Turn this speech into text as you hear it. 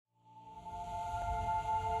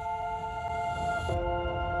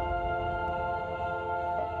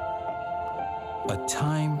A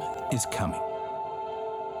time is coming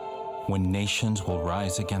when nations will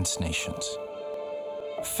rise against nations.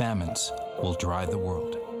 Famines will dry the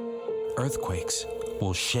world. Earthquakes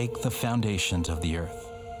will shake the foundations of the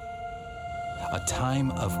earth. A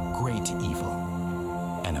time of great evil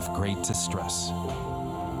and of great distress.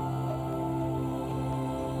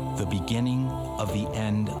 The beginning of the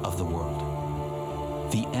end of the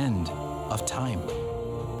world. The end of time.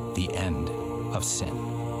 The end of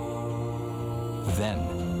sin. Then,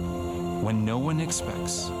 when no one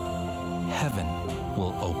expects, heaven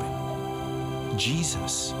will open.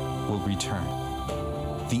 Jesus will return.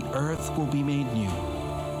 The earth will be made new.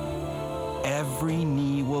 Every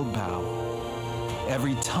knee will bow.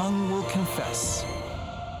 Every tongue will confess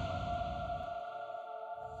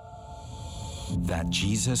that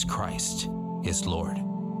Jesus Christ is Lord.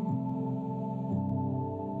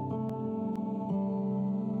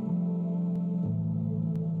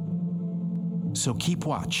 So keep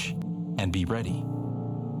watch and be ready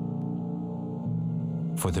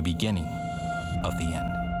for the beginning of the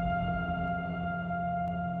end.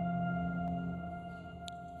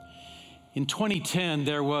 In 2010,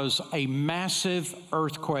 there was a massive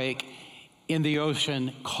earthquake in the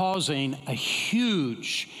ocean causing a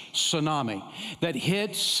huge tsunami that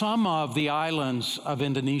hit some of the islands of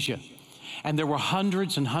Indonesia. And there were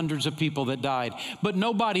hundreds and hundreds of people that died, but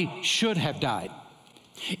nobody should have died.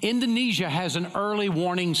 Indonesia has an early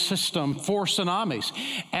warning system for tsunamis,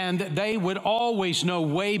 and they would always know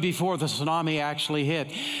way before the tsunami actually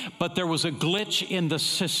hit. But there was a glitch in the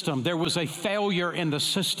system. There was a failure in the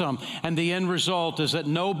system, and the end result is that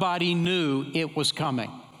nobody knew it was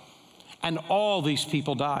coming, and all these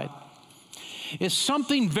people died. Is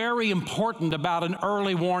something very important about an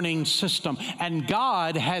early warning system. And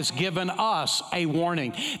God has given us a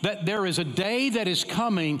warning that there is a day that is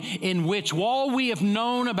coming in which all we have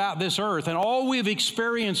known about this earth and all we have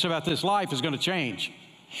experienced about this life is going to change.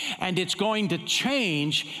 And it's going to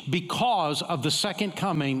change because of the second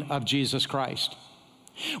coming of Jesus Christ.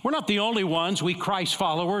 We're not the only ones, we Christ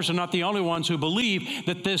followers are not the only ones who believe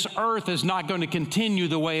that this earth is not going to continue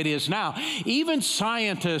the way it is now. Even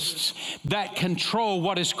scientists that control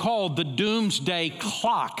what is called the doomsday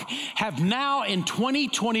clock have now in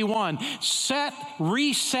 2021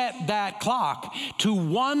 reset that clock to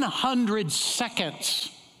 100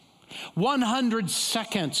 seconds. 100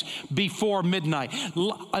 seconds before midnight,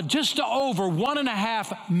 just over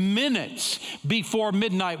 1.5 minutes before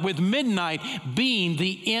midnight, with midnight being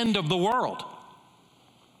the end of the world.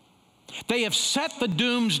 They have set the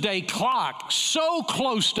doomsday clock so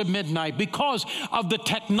close to midnight because of the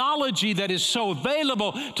technology that is so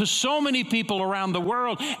available to so many people around the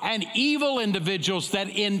world and evil individuals that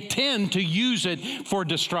intend to use it for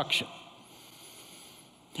destruction.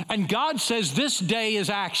 And God says this day is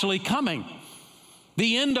actually coming.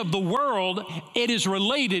 The end of the world, it is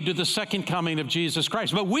related to the second coming of Jesus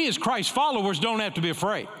Christ. But we as Christ followers don't have to be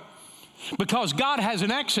afraid because God has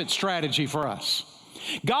an exit strategy for us.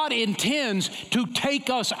 God intends to take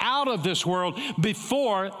us out of this world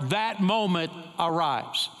before that moment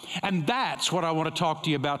arrives. And that's what I want to talk to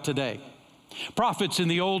you about today. Prophets in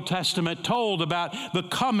the Old Testament told about the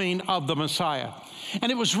coming of the Messiah. And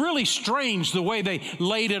it was really strange the way they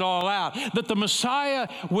laid it all out, that the Messiah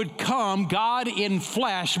would come, God in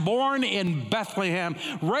flesh, born in Bethlehem,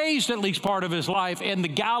 raised at least part of his life in the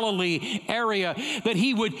Galilee area, that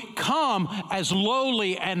he would come as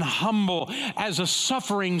lowly and humble, as a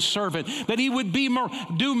suffering servant, that he would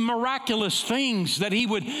do miraculous things, that he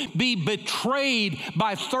would be betrayed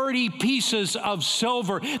by 30 pieces of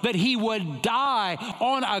silver, that he would die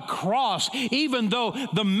on a cross, even though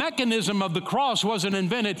the mechanism of the cross wasn't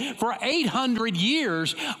invented for 800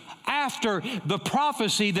 years after the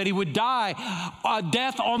prophecy that he would die a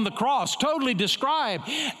death on the cross, totally described,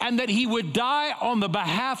 and that he would die on the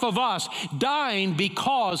behalf of us, dying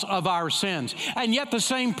because of our sins. And yet the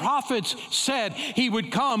same prophets said he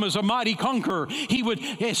would come as a mighty conqueror. He would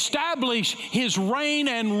establish his reign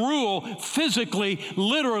and rule physically,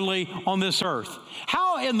 literally on this earth.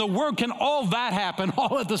 How in the world can all that happen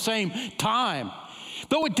all at the same time?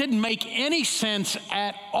 Though it didn't make any sense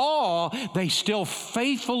at all, they still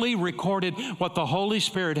faithfully recorded what the Holy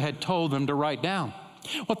Spirit had told them to write down.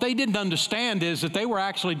 What they didn't understand is that they were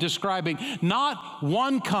actually describing not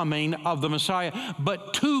one coming of the Messiah,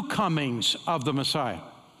 but two comings of the Messiah.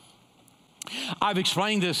 I've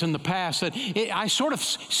explained this in the past, that I sort of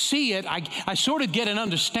see it, I sort of get an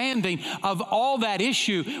understanding of all that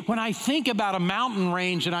issue when I think about a mountain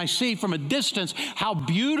range and I see from a distance how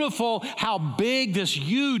beautiful, how big this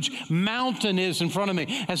huge mountain is in front of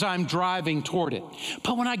me as I'm driving toward it.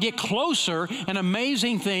 But when I get closer, an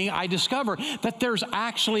amazing thing, I discover that there's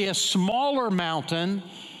actually a smaller mountain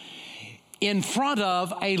in front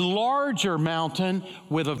of a larger mountain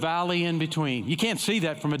with a valley in between. You can't see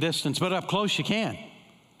that from a distance, but up close you can.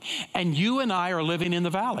 And you and I are living in the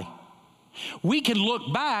valley. We can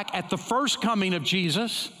look back at the first coming of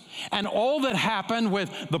Jesus and all that happened with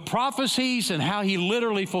the prophecies and how he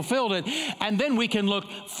literally fulfilled it. And then we can look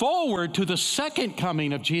forward to the second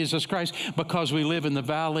coming of Jesus Christ because we live in the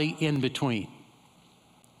valley in between.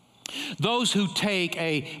 Those who take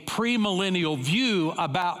a premillennial view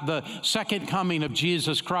about the second coming of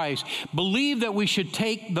Jesus Christ believe that we should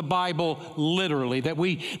take the Bible literally,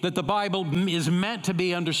 that the Bible is meant to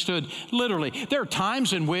be understood literally. There are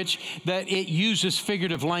times in which that it uses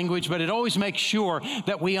figurative language, but it always makes sure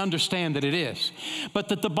that we understand that it is. But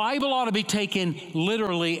that the Bible ought to be taken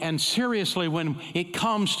literally and seriously when it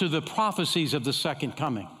comes to the prophecies of the second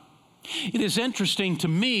coming. It is interesting to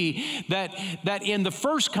me that in the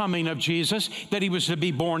first coming of Jesus, that he was to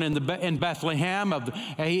be born in Bethlehem,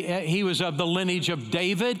 he was of the lineage of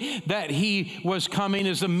David, that he was coming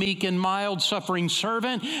as a meek and mild suffering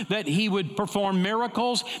servant, that he would perform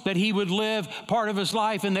miracles, that he would live part of his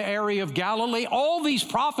life in the area of Galilee. All these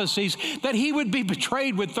prophecies, that he would be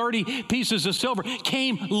betrayed with 30 pieces of silver,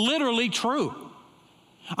 came literally true.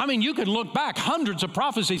 I mean, you could look back hundreds of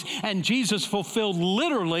prophecies, and Jesus fulfilled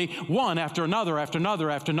literally one after another, after another,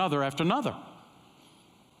 after another, after another.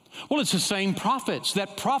 Well, it's the same prophets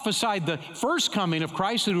that prophesied the first coming of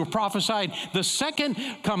Christ who prophesied the second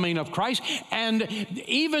coming of Christ, and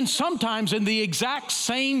even sometimes in the exact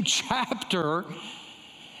same chapter.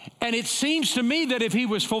 And it seems to me that if he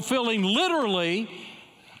was fulfilling literally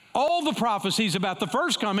all the prophecies about the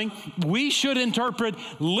first coming, we should interpret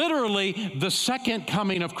literally the second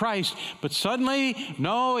coming of Christ. But suddenly,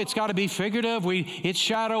 no, it's got to be figurative. It's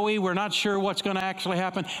shadowy. We're not sure what's going to actually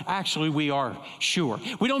happen. Actually, we are sure.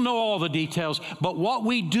 We don't know all the details, but what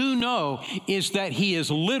we do know is that he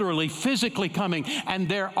is literally physically coming, and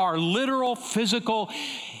there are literal physical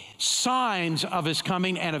signs of his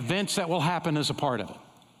coming and events that will happen as a part of it.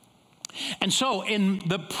 And so in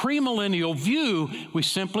the premillennial view, we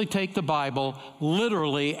simply take the Bible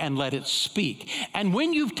literally and let it speak. And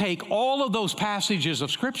when you take all of those passages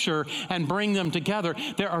of Scripture and bring them together,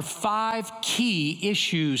 there are 5 key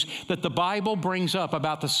issues that the Bible brings up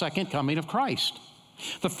about the second coming of Christ.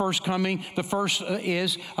 The first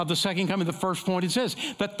is of the second coming, the first point it says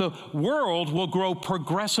that the world will grow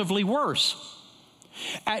progressively worse.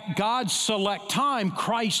 At God's select time,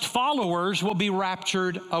 Christ followers will be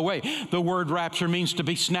raptured away. The word rapture means to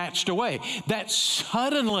be snatched away. That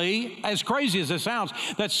suddenly, as crazy as it sounds,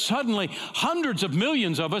 that suddenly hundreds of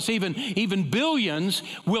millions of us, even billions,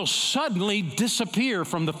 will suddenly disappear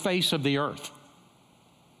from the face of the earth.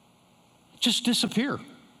 Just disappear.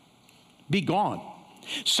 Be gone.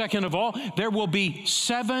 Second of all, there will be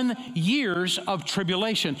 7 years of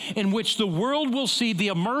tribulation in which the world will see the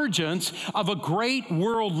emergence of a great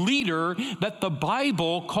world leader that the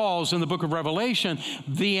Bible calls in the book of Revelation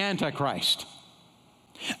the Antichrist.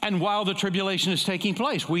 And while the tribulation is taking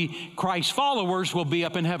place, we, Christ followers, will be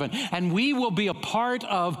up in heaven. And we will be a part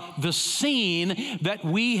of the scene that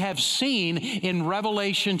we have seen in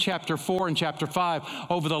Revelation chapter 4 and chapter 5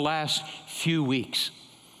 over the last few weeks.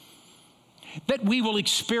 That we will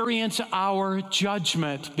experience our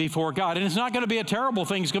judgment before God. And it's not going to be a terrible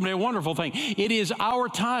thing. It's going to be a wonderful thing. It is our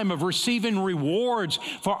time of receiving rewards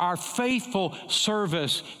for our faithful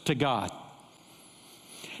service to God.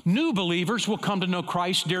 New believers will come to know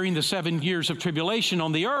Christ during the 7 years of tribulation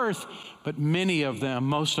on the earth, but many of them,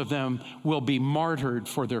 most of them, will be martyred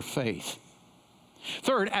for their faith.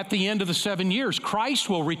 Third, at the end of the 7 years, Christ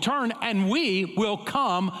will return and we will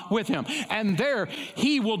come with him. And there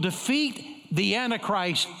he will defeat the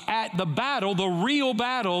Antichrist at the battle, the real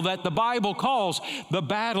battle that the Bible calls the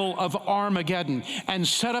Battle of Armageddon, and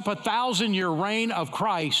set up a 1,000-year reign of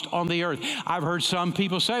Christ on the earth. I've heard some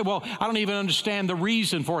people say, well, I don't even understand the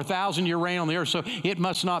reason for a 1,000-year reign on the earth, so it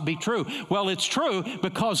must not be true. Well, it's true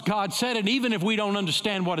because God said it, even if we don't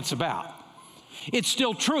understand what it's about. It's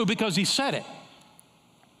still true because he said it.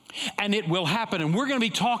 And it will happen. And we're going to be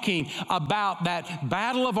talking about that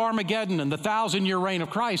Battle of Armageddon and the 1,000-year reign of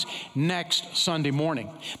Christ next Sunday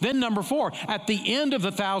morning. Then number 4, at the end of the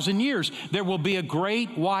 1,000 years, there will be a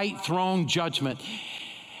great white throne judgment.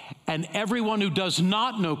 And everyone who does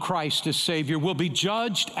not know Christ as Savior will be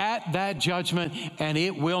judged at that judgment, and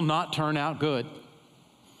it will not turn out good.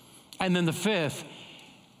 And then the fifth,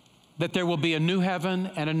 that there will be a new heaven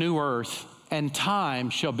and a new earth, and time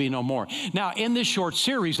shall be no more. Now, in this short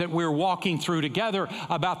series that we're walking through together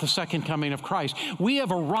about the second coming of Christ, we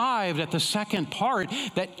have arrived at the second part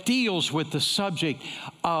that deals with the subject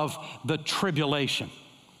of the tribulation.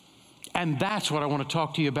 And that's what I want to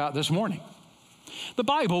talk to you about this morning. The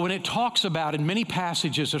Bible, when it talks about in many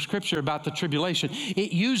passages of Scripture about the tribulation,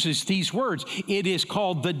 it uses these words. It is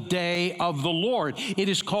called the day of the Lord. It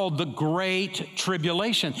is called the great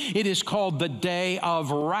tribulation. It is called the day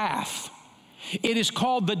of wrath. It is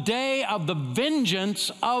called the day of the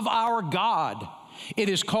vengeance of our God. It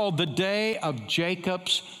is called the day of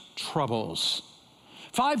Jacob's troubles.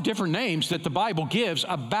 5 different names that the Bible gives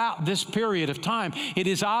about this period of time. It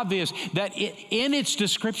is obvious that in its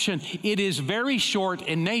description, it is very short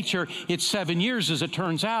in nature. It's 7 years as it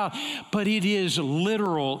turns out, but it is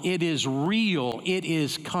literal, it is real, it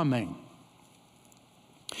is coming.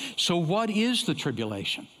 So what is the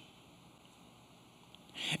tribulation?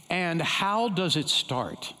 And how does it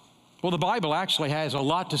start? Well, the Bible actually has a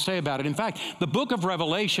lot to say about it. In fact, the book of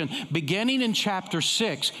Revelation, beginning in chapter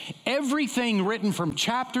 6, everything written from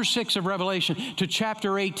chapter 6 of Revelation to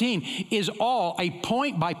chapter 18 is all a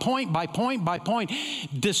point by point by point by point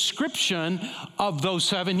description of those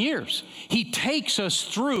 7 years. He takes us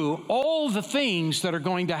through all the things that are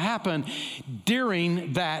going to happen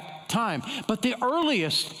during that time. But the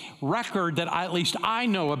earliest record that at least I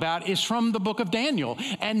know about is from the book of Daniel.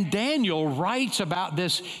 And Daniel writes about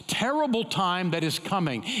this terrible time that is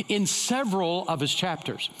coming in several of his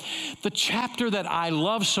chapters. The chapter that I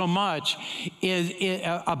love so much is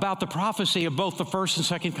about the prophecy of both the first and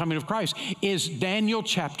second coming of Christ is Daniel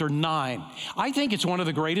chapter 9. I think it's one of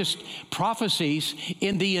the greatest prophecies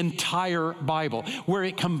in the entire Bible, where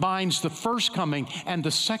it combines the first coming and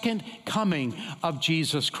the second coming of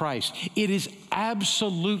Jesus Christ. It is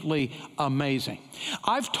absolutely amazing.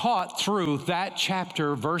 I've taught through that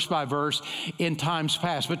chapter verse by verse in times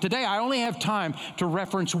past, but today I only have time to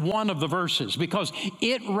reference one of the verses because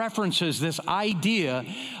it references this idea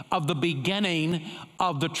of the beginning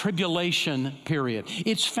of the tribulation period.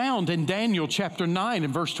 It's found in Daniel chapter 9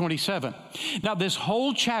 and verse 27. Now, this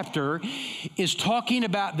whole chapter is talking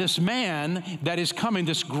about this man that is coming,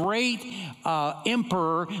 this great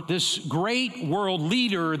emperor, this great world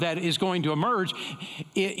leader that is going to emerge.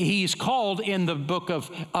 He's called in the book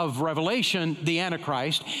of Revelation the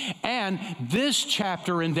Antichrist. And this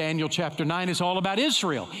chapter in Daniel chapter 9 is all about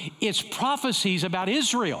Israel. It's prophecies about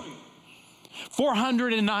Israel.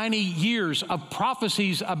 490 years of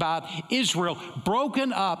prophecies about Israel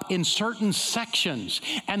broken up in certain sections.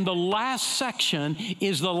 And the last section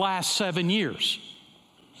is the last 7 years.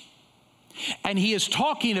 And he is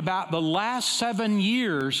talking about the last 7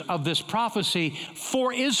 years of this prophecy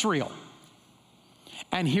for Israel.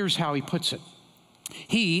 And here's how he puts it.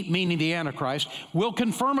 He, meaning the Antichrist, will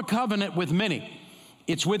confirm a covenant with many.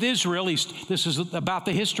 It's with Israel. This is about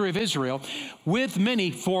the history of Israel. With many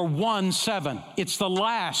for 1-7. It's the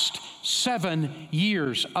last 7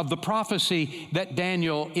 years of the prophecy that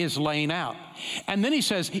Daniel is laying out. And then he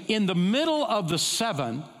says, in the middle of the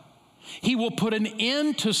 7, he will put an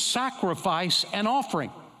end to sacrifice and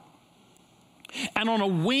offering. And on a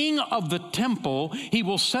wing of the temple, he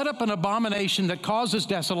will set up an abomination that causes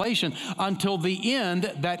desolation until the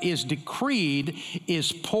end that is decreed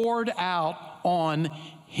is poured out on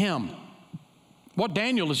him. What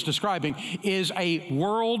Daniel is describing is a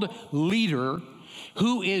world leader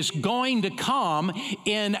who is going to come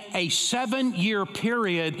in a 7-year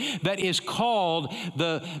period that is called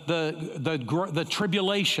the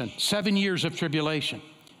tribulation, 7 years of tribulation.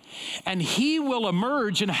 And he will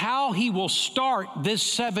emerge, and how he will start this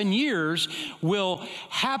 7 years will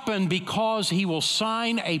happen because he will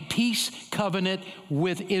sign a peace covenant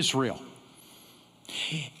with Israel.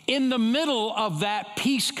 In the middle of that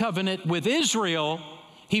peace covenant with Israel,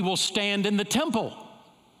 he will stand in the temple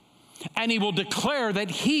and he will declare that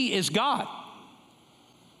he is God.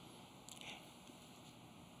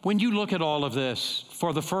 When you look at all of this,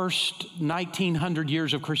 for the first 1900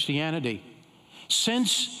 years of Christianity,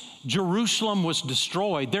 since Jerusalem was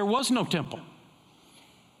destroyed, there was no temple.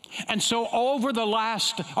 And so over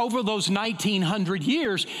those 1900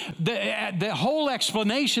 years, the whole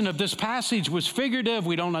explanation of this passage was figurative.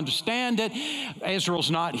 We don't understand it.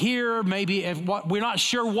 Israel's not here. We're not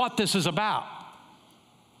sure what this is about.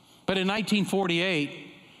 But in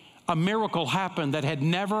 1948, a miracle happened that had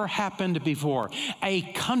never happened before. A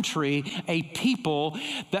country, a people,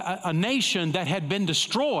 a nation that had been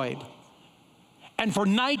destroyed, And for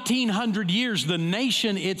 1900 years, the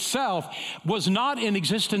nation itself was not in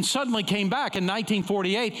existence, suddenly came back in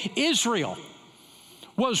 1948. Israel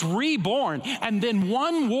was reborn, and then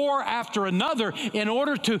one war after another in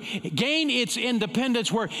order to gain its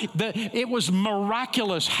independence, where it was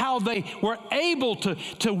miraculous how they were able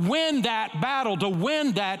to win that battle, to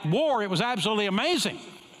win that war. It was absolutely amazing.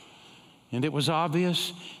 And it was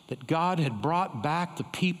obvious that God had brought back the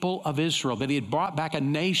people of Israel, that He had brought back a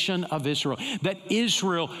nation of Israel, that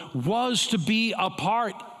Israel was to be a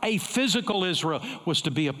part, a physical Israel was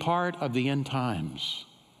to be a part of the end times.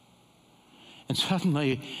 And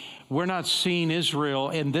suddenly, we're not seeing Israel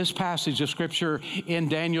in this passage of Scripture in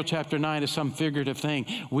Daniel chapter 9 as some figurative thing.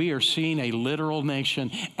 We are seeing a literal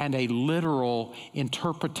nation and a literal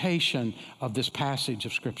interpretation of this passage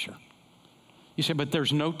of Scripture. You say, but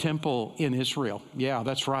there's no temple in Israel. Yeah,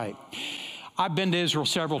 that's right. I've been to Israel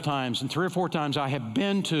several times, and 3 or 4 times I have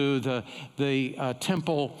been to the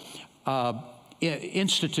Temple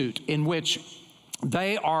Institute, in which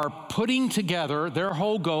they are putting together their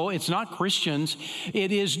whole goal. It's not Christians.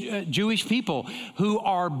 It is Jewish people who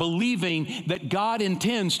are believing that God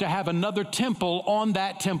intends to have another temple on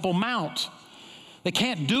that Temple Mount. They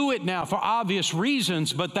can't do it now for obvious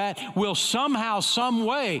reasons, but that will somehow, some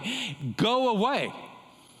way go away.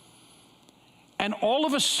 And all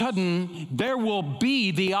of a sudden, there will be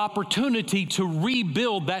the opportunity to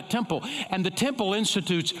rebuild that temple. And the Temple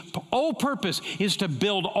Institute's whole purpose is to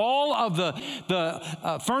build all of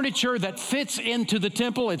the furniture that fits into the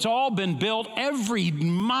temple. It's all been built. Every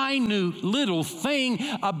minute little thing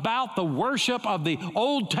about the worship of the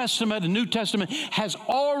Old Testament and New Testament has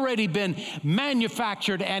already been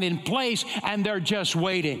manufactured and in place, and they're just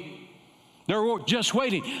waiting. They're just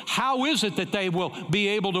waiting. How is it that they will be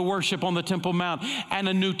able to worship on the Temple Mount and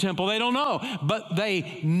a new temple? They don't know, but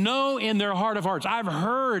they know in their heart of hearts. I've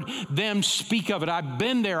heard them speak of it. I've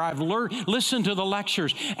been there. I've listened to the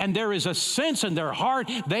lectures, and there is a sense in their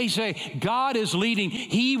heart. They say, God is leading.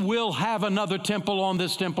 He will have another temple on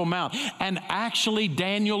this Temple Mount. And actually,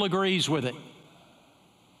 Daniel agrees with it.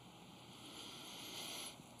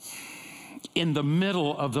 In the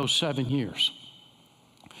middle of those 7 years,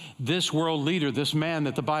 this world leader, this man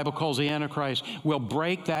that the Bible calls the Antichrist, will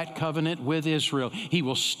break that covenant with Israel. He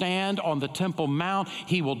will stand on the Temple Mount.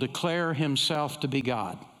 He will declare himself to be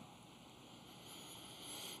God.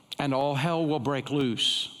 And all hell will break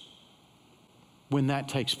loose when that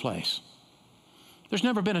takes place. There's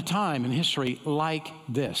never been a time in history like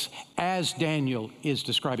this, as Daniel is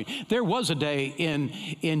describing. There was a day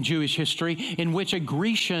in Jewish history in which a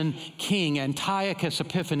Grecian king, Antiochus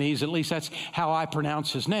Epiphanes, at least that's how I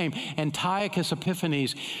pronounce his name, Antiochus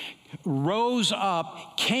Epiphanes, rose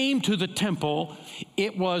up, came to the temple.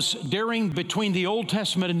 It was between the Old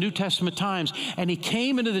Testament and New Testament times, and he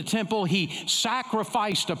came into the temple. He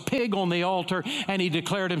sacrificed a pig on the altar, and he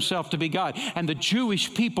declared himself to be God. And the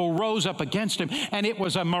Jewish people rose up against him, and it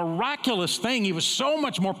was a miraculous thing. He was so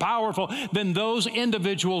much more powerful than those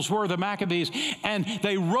individuals were, the Maccabees, and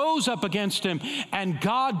they rose up against him, and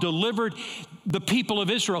God delivered the people of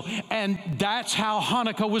Israel. And that's how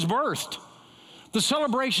Hanukkah was birthed. The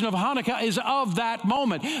celebration of Hanukkah is of that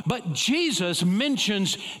moment. But Jesus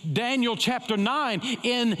mentions Daniel chapter 9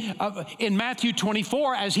 in Matthew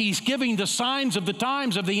 24 as he's giving the signs of the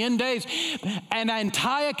times of the end days. And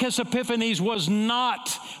Antiochus Epiphanes was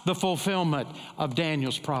not the fulfillment of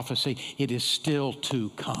Daniel's prophecy. It is still to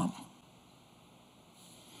come.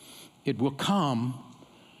 It will come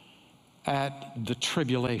at the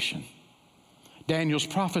tribulation. Daniel's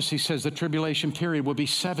prophecy says the tribulation period will be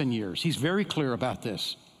 7 years. He's very clear about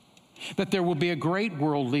this, that there will be a great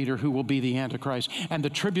world leader who will be the Antichrist, and the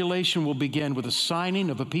tribulation will begin with the signing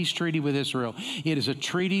of a peace treaty with Israel. It is a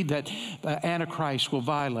treaty that Antichrist will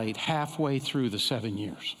violate halfway through the 7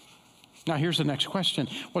 years. Now, here's the next question.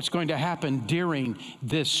 What's going to happen during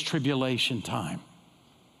this tribulation time?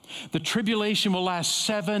 The tribulation will last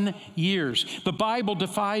 7 years. The Bible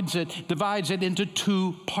divides it into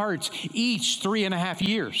 2 parts, each 3.5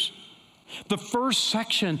 years. The first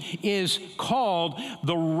section is called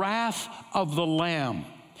the wrath of the Lamb.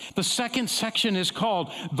 The second section is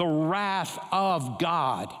called the wrath of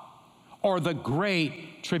God, or the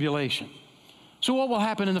great tribulation. So what will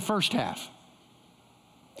happen in the first half?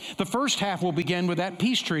 The first half will begin with that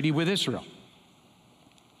peace treaty with Israel.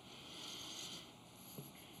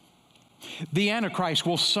 The Antichrist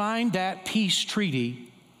will sign that peace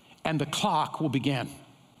treaty, and the clock will begin.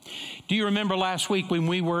 Do you remember last week when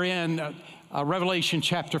we were in Revelation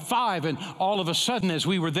chapter 5, and all of a sudden as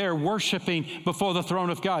we were there worshiping before the throne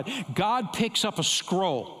of God, God picks up a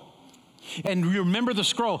scroll. And you remember the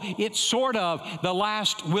scroll. It's sort of the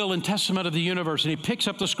last will and testament of the universe. And he picks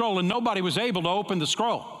up the scroll, and nobody was able to open the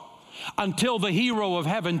scroll until the hero of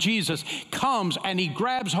heaven, Jesus, comes and he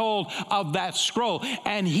grabs hold of that scroll,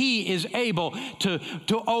 and he is able to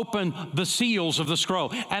open the seals of the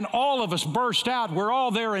scroll. And all of us burst out. We're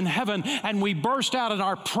all there in heaven, and we burst out in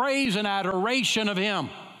our praise and adoration of him.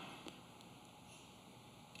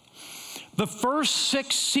 The first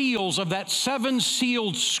 6 seals of that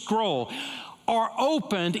 7-sealed scroll are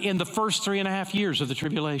opened in the first 3.5 years of the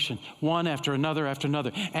tribulation, one after another after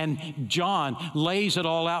another. And John lays it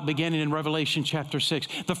all out beginning in Revelation chapter 6.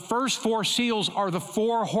 The first 4 seals are the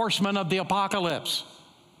 4 horsemen of the apocalypse.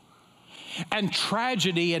 And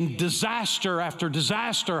tragedy and disaster after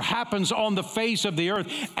disaster happens on the face of the earth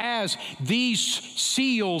as these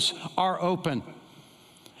seals are opened.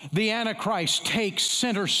 The Antichrist takes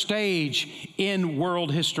center stage in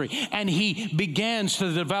world history, and he begins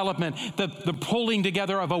the development, the pulling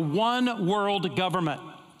together of a one world government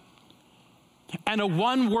and a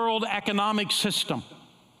one world economic system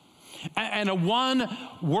and a one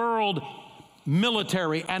world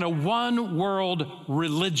military and a one world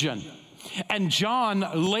religion. And John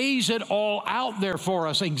lays it all out there for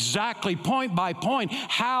us, exactly point by point,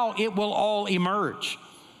 how it will all emerge.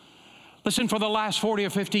 Listen, for the last 40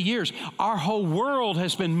 or 50 years, our whole world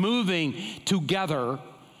has been moving together,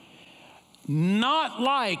 not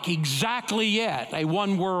like exactly yet a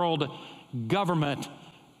one world government,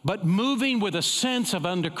 but moving with a sense of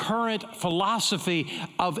undercurrent philosophy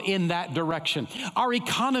of in that direction. Our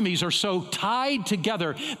economies are so tied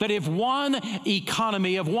together that if one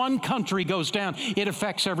economy of one country goes down, it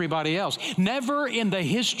affects everybody else. Never in the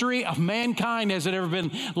history of mankind has it ever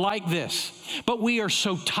been like this. But we are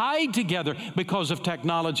so tied together because of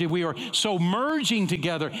technology. We are so merging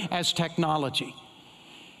together as technology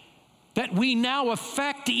that we now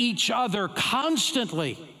affect each other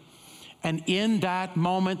constantly. And in that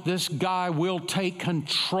moment, this guy will take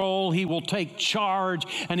control, he will take charge,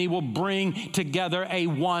 and he will bring together a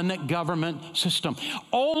one government system.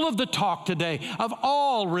 All of the talk today of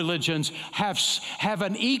all religions have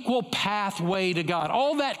an equal pathway to God.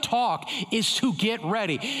 All that talk is to get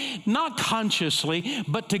ready, not consciously,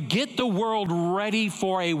 but to get the world ready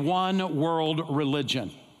for a one world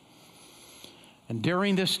religion. And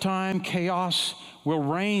during this time, chaos will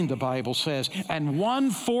reign, the Bible says, and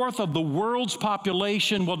 1/4 of the world's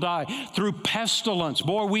population will die through pestilence.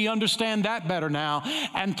 Boy, we understand that better now.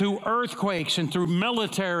 And through earthquakes and through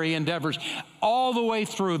military endeavors, all the way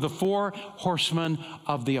through the 4 horsemen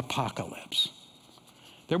of the apocalypse.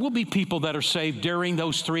 There will be people that are saved during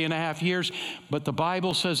those 3.5 years, but the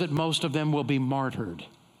Bible says that most of them will be martyred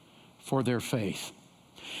for their faith.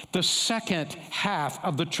 The second half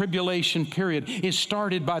of the tribulation period is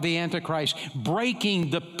started by the Antichrist breaking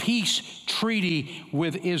the peace treaty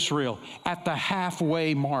with Israel at the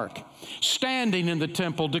halfway mark, standing in the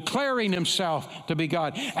temple, declaring himself to be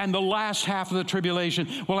God. And the last half of the tribulation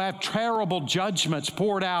will have terrible judgments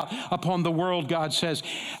poured out upon the world, God says,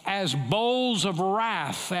 as bowls of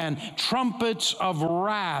wrath and trumpets of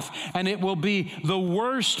wrath. And it will be the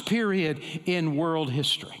worst period in world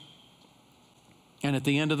history. And at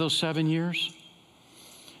the end of those 7 years,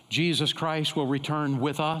 Jesus Christ will return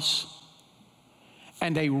with us,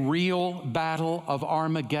 and a real battle of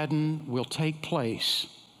Armageddon will take place,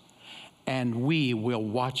 and we will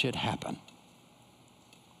watch it happen.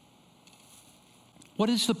 What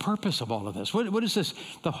is the purpose of all of this? What is this,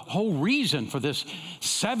 the whole reason for this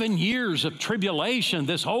 7 years of tribulation,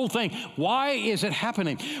 this whole thing? Why is it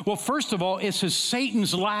happening? Well, first of all, it's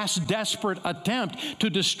Satan's last desperate attempt to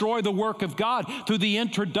destroy the work of God through the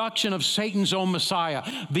introduction of Satan's own Messiah,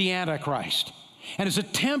 the Antichrist, and his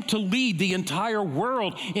attempt to lead the entire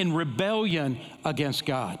world in rebellion against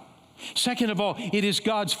God. Second of all, it is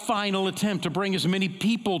God's final attempt to bring as many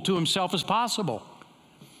people to himself as possible.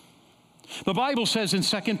 The Bible says in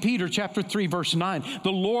 2 Peter chapter 3, verse 9,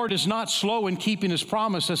 the Lord is not slow in keeping his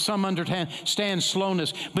promise, as some understand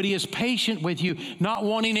slowness, but he is patient with you, not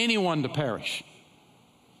wanting anyone to perish,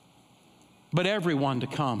 but everyone to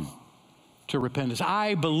come to repentance.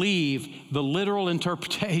 I believe the literal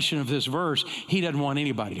interpretation of this verse, he doesn't want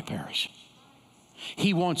anybody to perish.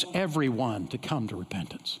 He wants everyone to come to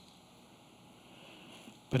repentance.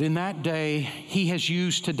 But in that day, he has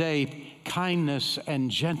used today kindness and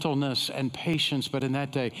gentleness and patience, but in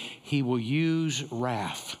that day, he will use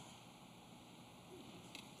wrath.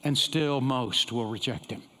 And still most will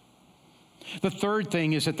reject him. The third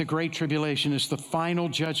thing is that the Great Tribulation is the final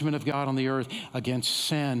judgment of God on the earth against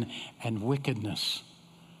sin and wickedness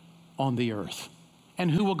on the earth. And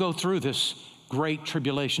who will go through this great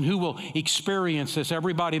tribulation? Who will experience this?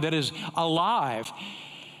 Everybody that is alive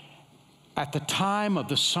at the time of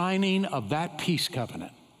the signing of that peace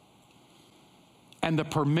covenant and the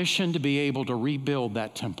permission to be able to rebuild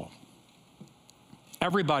that temple.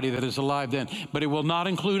 Everybody that is alive then. But it will not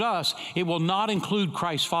include us. It will not include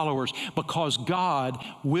Christ's followers, because God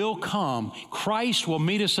will come. Christ will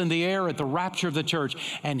meet us in the air at the rapture of the church,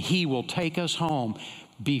 and He will take us home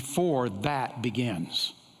before that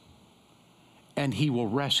begins. And He will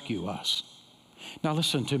rescue us. Now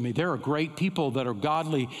listen to me. There are great people that are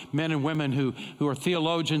godly men and women who are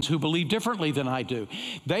theologians who believe differently than I do.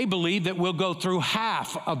 They believe that we'll go through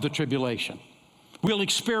half of the tribulation. We'll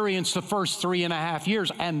experience the first 3.5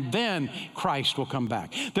 years, and then Christ will come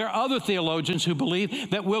back. There are other theologians who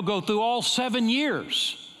believe that we'll go through all 7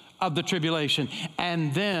 years of the tribulation,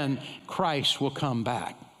 and then Christ will come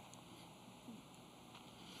back.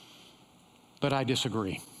 But I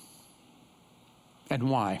disagree. And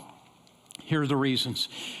why? Here are the reasons.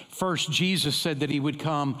 First, Jesus said that He would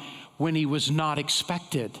come when He was not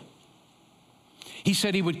expected. He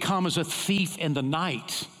said He would come as a thief in the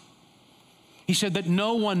night. He said that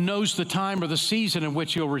no one knows the time or the season in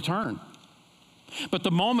which He'll return. But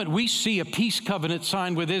the moment we see a peace covenant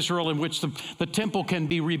signed with Israel in which the temple can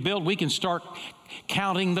be rebuilt, we can start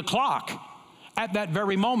counting the clock at that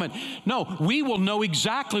very moment. No, we will know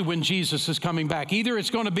exactly when Jesus is coming back. Either it's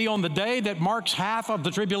going to be on the day that marks half of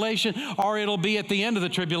the tribulation, or it'll be at the end of the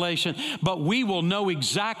tribulation. But we will know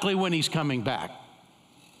exactly when He's coming back.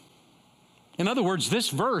 In other words, this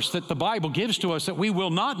verse that the Bible gives to us that we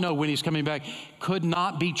will not know when He's coming back could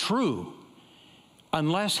not be true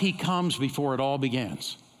unless He comes before it all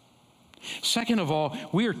begins. Second of all,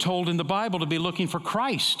 we are told in the Bible to be looking for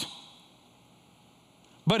Christ.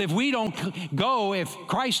 But if we don't go, if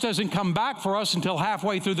Christ doesn't come back for us until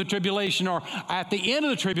halfway through the tribulation or at the end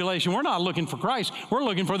of the tribulation, we're not looking for Christ. We're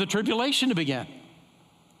looking for the tribulation to begin.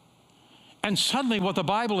 And suddenly what the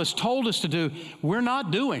Bible has told us to do, we're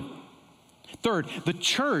not doing. Third, the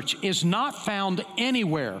church is not found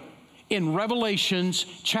anywhere in Revelations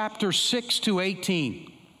chapter 6 to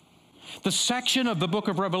 18, the section of the book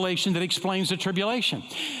of Revelation that explains the tribulation.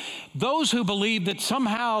 Those who believe that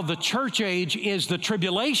somehow the church age is the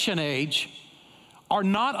tribulation age are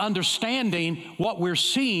not understanding what we're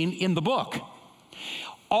seeing in the book.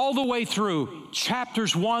 All the way through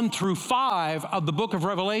chapters 1 through 5 of the book of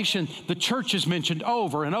Revelation, the church is mentioned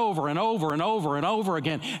over and over and over and over and over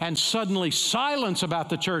again, and suddenly silence about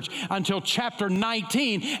the church until chapter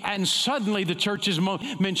 19, and suddenly the church is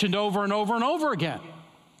mentioned over and over and over again.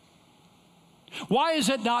 Why is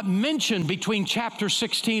it not mentioned between chapter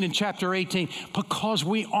 16 and chapter 18? Because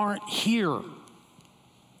we aren't here.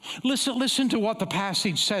 Listen to what the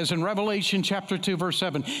passage says in Revelation chapter 2, verse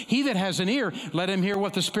 7. He that has an ear, let him hear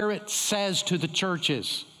what the Spirit says to the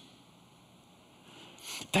churches.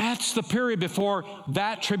 That's the period before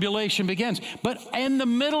that tribulation begins. But in the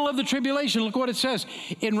middle of the tribulation, look what it says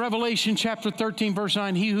in Revelation chapter 13, verse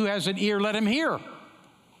 9. He who has an ear, let him hear.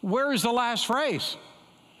 Where is the last phrase?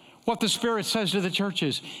 What the Spirit says to the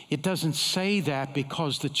churches. It doesn't say that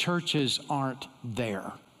because the churches aren't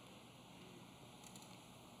there.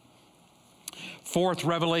 Fourth,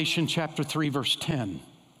 Revelation chapter 3, verse 10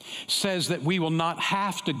 says that we will not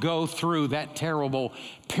have to go through that terrible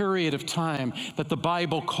period of time that the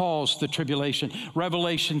Bible calls the tribulation.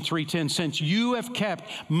 Revelation 3:10, since you have kept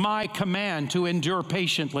my command to endure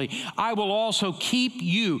patiently, I will also keep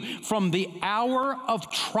you from the hour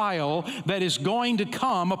of trial that is going to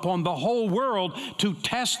come upon the whole world to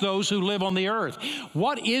test those who live on the earth.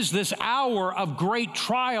 What is this hour of great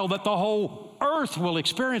trial that the whole earth will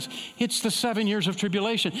experience? It's the 7 years of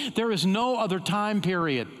tribulation. There is no other time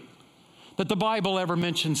period that the Bible ever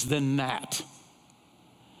mentions than that.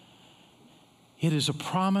 It is a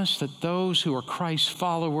promise that those who are Christ's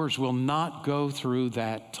followers will not go through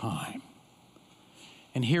that time.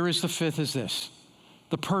 And here is the fifth, is this.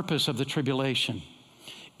 The purpose of the tribulation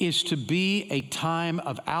is to be a time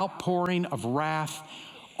of outpouring of wrath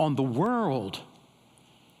on the world,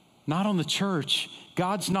 not on the church.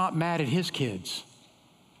 God's not mad at His kids.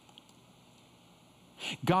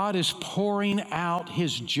 God is pouring out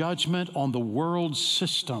His judgment on the world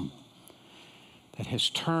system that has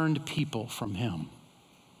turned people from Him.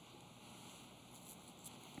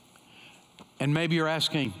 And maybe you're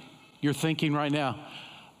asking, you're thinking right now,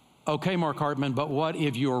 okay, Mark Hartman, but what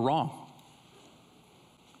if you're wrong?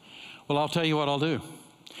 Well, I'll tell you what I'll do.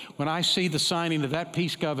 When I see the signing of that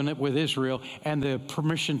peace covenant with Israel and the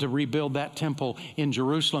permission to rebuild that temple in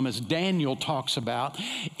Jerusalem, as Daniel talks about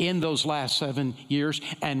in those last 7 years,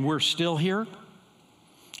 and we're still here,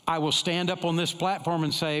 I will stand up on this platform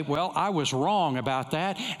and say, well, I was wrong about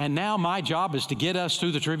that, and now my job is to get us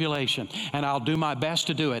through the tribulation, and I'll do my best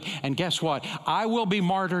to do it. And guess what? I will be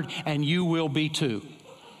martyred, and you will be too.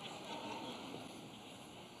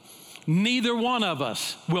 Neither one of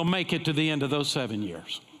us will make it to the end of those 7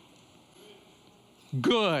 years.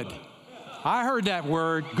 Good. I heard that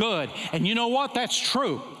word, good. And you know what? That's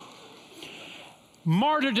true.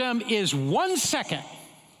 Martyrdom is 1 second,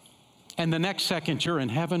 and the next second you're in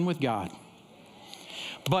heaven with God.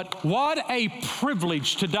 But what a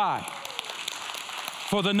privilege to die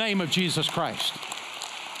for the name of Jesus Christ.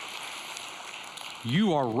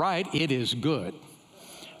 You are right, it is good.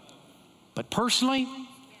 But personally,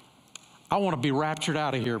 I want to be raptured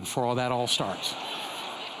out of here before all that all starts.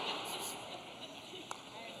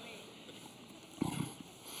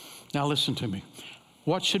 Now listen to me.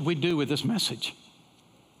 What should we do with this message?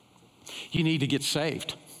 You need to get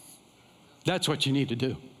saved. That's what you need to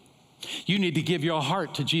do. You need to give your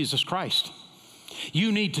heart to Jesus Christ.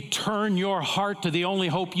 You need to turn your heart to the only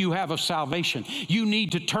hope you have of salvation. You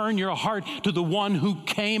need to turn your heart to the one who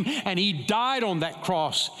came and he died on that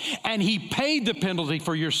cross and he paid the penalty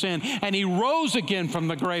for your sin and he rose again from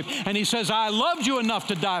the grave and he says, I loved you enough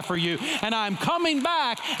to die for you and I'm coming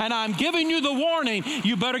back and I'm giving you the warning.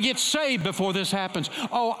 You better get saved before this happens.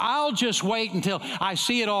 Oh, I'll just wait until I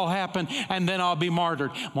see it all happen and then I'll be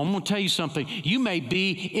martyred. Well, I'm going to tell you something. You may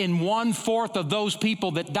be in 1/4 of those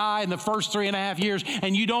people that die in the first 3.5 years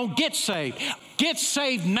and you don't get saved. Get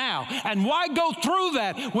saved now. And why go through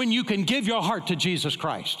that when you can give your heart to Jesus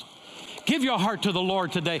Christ? Give your heart to the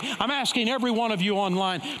Lord today. I'm asking every one of you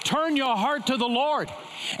online, turn your heart to the Lord.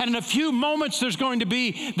 And in a few moments, there's going to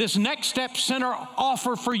be this Next Step Center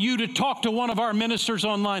offer for you to talk to one of our ministers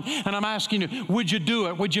online. And I'm asking you, would you do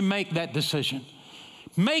it? Would you make that decision?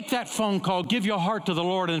 Make that phone call. Give your heart to the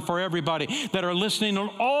Lord. And for everybody that are listening on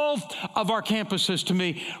all of our campuses to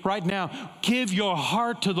me right now, give your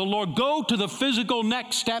heart to the Lord. Go to the physical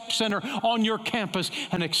Next Step Center on your campus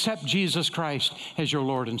and accept Jesus Christ as your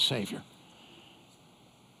Lord and Savior.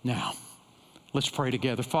 Now, let's pray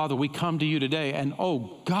together. Father, we come to you today, and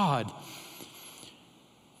oh God,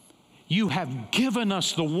 you have given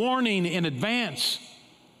us the warning in advance.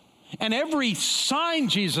 And every sign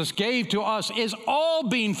Jesus gave to us is all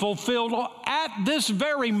being fulfilled at this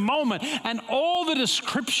very moment. And all the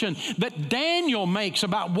description that Daniel makes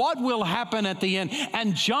about what will happen at the end,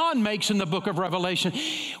 and John makes in the book of Revelation,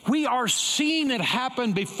 we are seeing it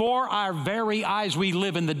happen before our very eyes. We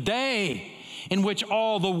live in the day in which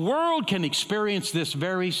all the world can experience this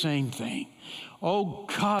very same thing. Oh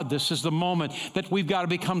God, this is the moment that we've got to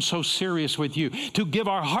become so serious with you, to give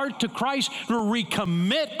our heart to Christ, to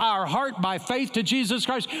recommit our heart by faith to Jesus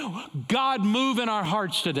Christ. God, move in our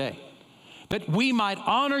hearts today, that we might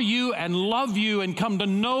honor you and love you and come to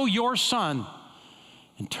know your Son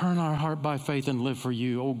and turn our heart by faith and live for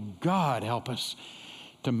you. Oh God, help us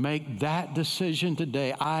to make that decision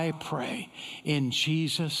today. I pray in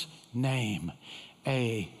Jesus' name,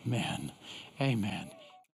 amen. Amen.